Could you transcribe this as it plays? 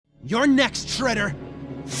You're next, Shredder!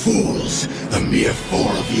 Fools! The mere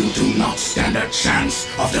four of you do not stand a chance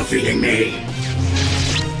of defeating me!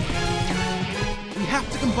 We have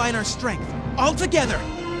to combine our strength, all together!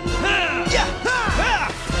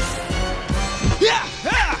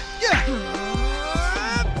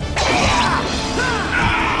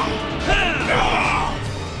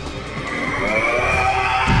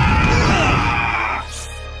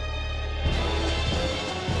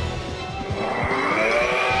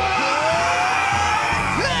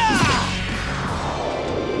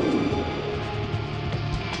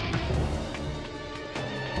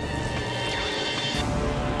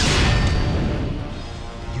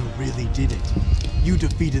 Did it. You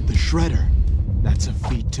defeated the Shredder. That's a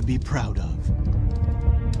feat to be proud of.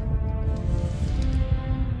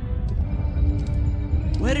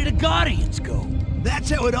 Where did the Guardians go? That's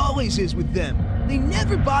how it always is with them. They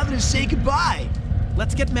never bother to say goodbye.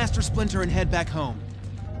 Let's get Master Splinter and head back home.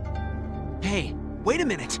 Hey, wait a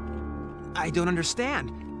minute. I don't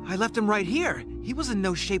understand. I left him right here. He was in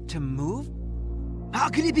no shape to move. How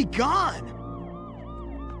could he be gone?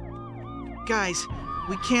 Guys,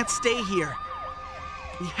 we can't stay here.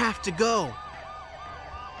 We have to go.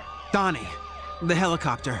 Donnie, the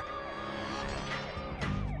helicopter.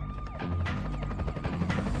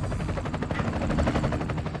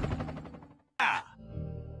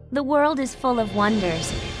 The world is full of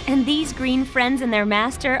wonders, and these green friends and their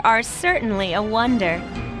master are certainly a wonder.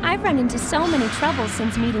 I've run into so many troubles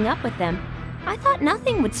since meeting up with them. I thought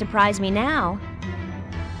nothing would surprise me now.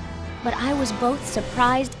 But I was both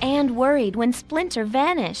surprised and worried when Splinter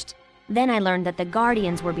vanished. Then I learned that the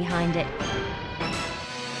Guardians were behind it.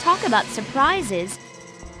 Talk about surprises.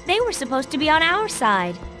 They were supposed to be on our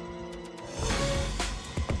side.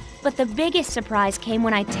 But the biggest surprise came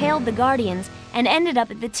when I tailed the Guardians and ended up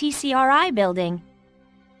at the TCRI building.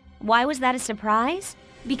 Why was that a surprise?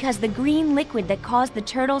 Because the green liquid that caused the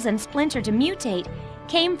Turtles and Splinter to mutate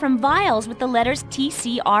came from vials with the letters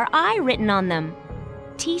TCRI written on them.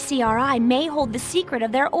 TCRI may hold the secret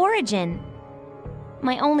of their origin.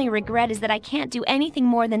 My only regret is that I can't do anything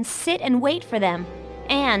more than sit and wait for them.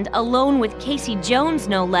 And alone with Casey Jones,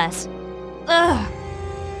 no less. Ugh!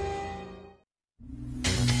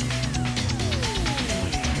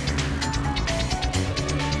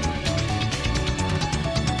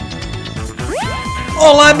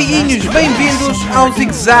 Olá amiguinhos, bem-vindos ao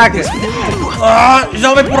ZigZag.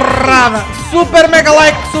 Já levei porrada. Super mega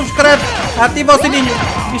like, subscreve, ativa o sininho.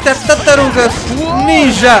 Isto é Tartarugas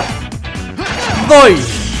Ninja 2.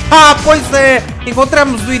 Pois é,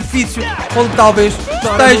 encontramos o edifício onde talvez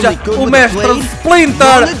esteja o mestre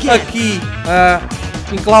Splinter aqui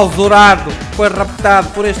enclausurado. Foi raptado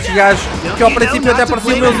por estes gajos que ao princípio até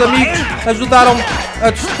pareciam meus amigos. Ajudaram-me a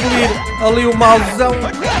destruir ali o mauzão.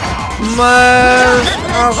 Mas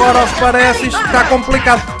agora parece isto está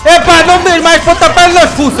complicado. Epá, não me diz mais pontapés das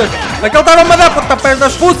fuças. Aquele estava-me a dar pontapés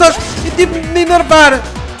das fuças e tive de me enervar.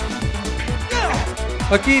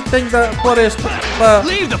 Aqui tenho de pôr este para...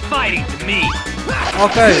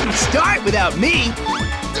 Ok.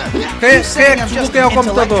 Quem é que desbloqueia o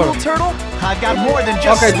computador?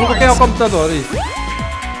 Ok, desbloqueia o computador, isso.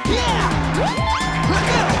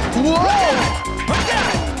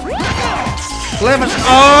 Levas...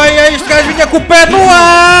 Ai, este gajo vinha com o pé no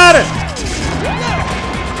ar!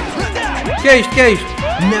 Que é isto? Que é isto?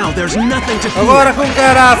 Agora com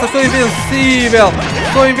caraça, sou invencível!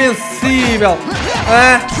 Sou invencível!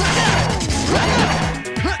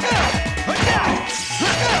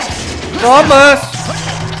 Tomas!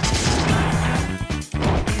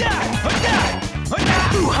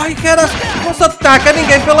 Ai, cara, não se ataca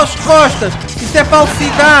ninguém pelas costas! Isso é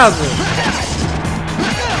falsidade!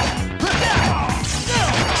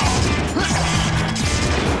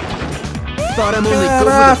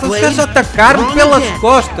 Caraca, os caras atacaram pelas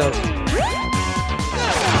costas.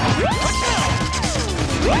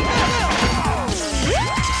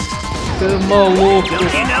 Que maluco.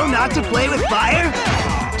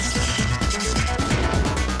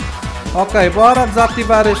 Ok, bora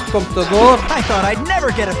desativar este computador.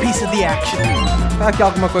 Está aqui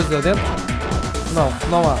alguma coisa dentro? Não,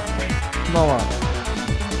 não há. Não há.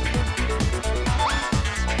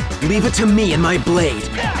 Leave it to me and my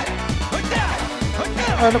blade.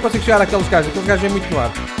 Eu não consigo chegar àqueles gajos, aqueles gajos vêm muito no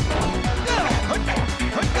ar.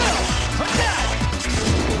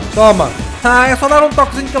 Toma! É só dar um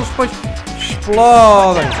toquezinho que eles depois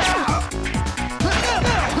explodem.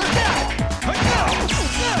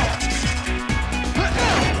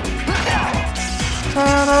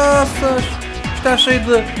 Caraças! Está cheio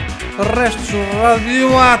de restos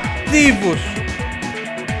radioativos.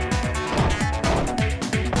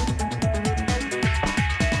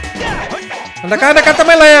 Anda cá,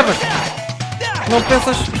 também levas. Não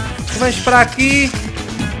pensas que vens para aqui?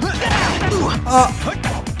 Oh.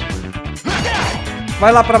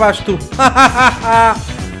 Vai lá para baixo tu.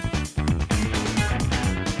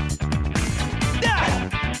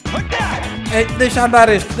 Ei, deixa andar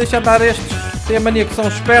estes. Tem a mania que são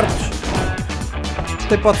espertos. Não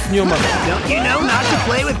tem hipótese nenhuma. Don't you know not to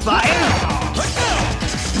play with fire?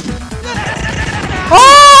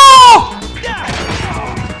 Oh!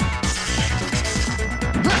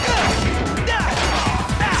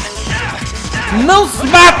 Não se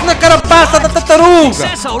bate na carapaça da tartaruga!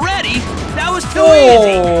 Success already? That was too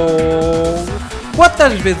easy.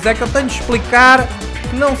 Quantas vezes é que eu tenho de explicar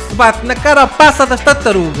que não se bate na carapaça das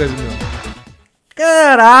tartarugas, meu?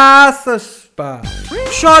 Caraças, pá!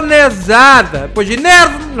 Chonezada! Depois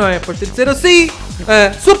enervo-me, não é? Depois tem de ser assim!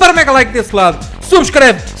 Super mega like desse lado!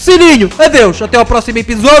 Subscreve! Sininho! Adeus! Até ao próximo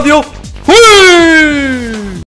episódio! Fui!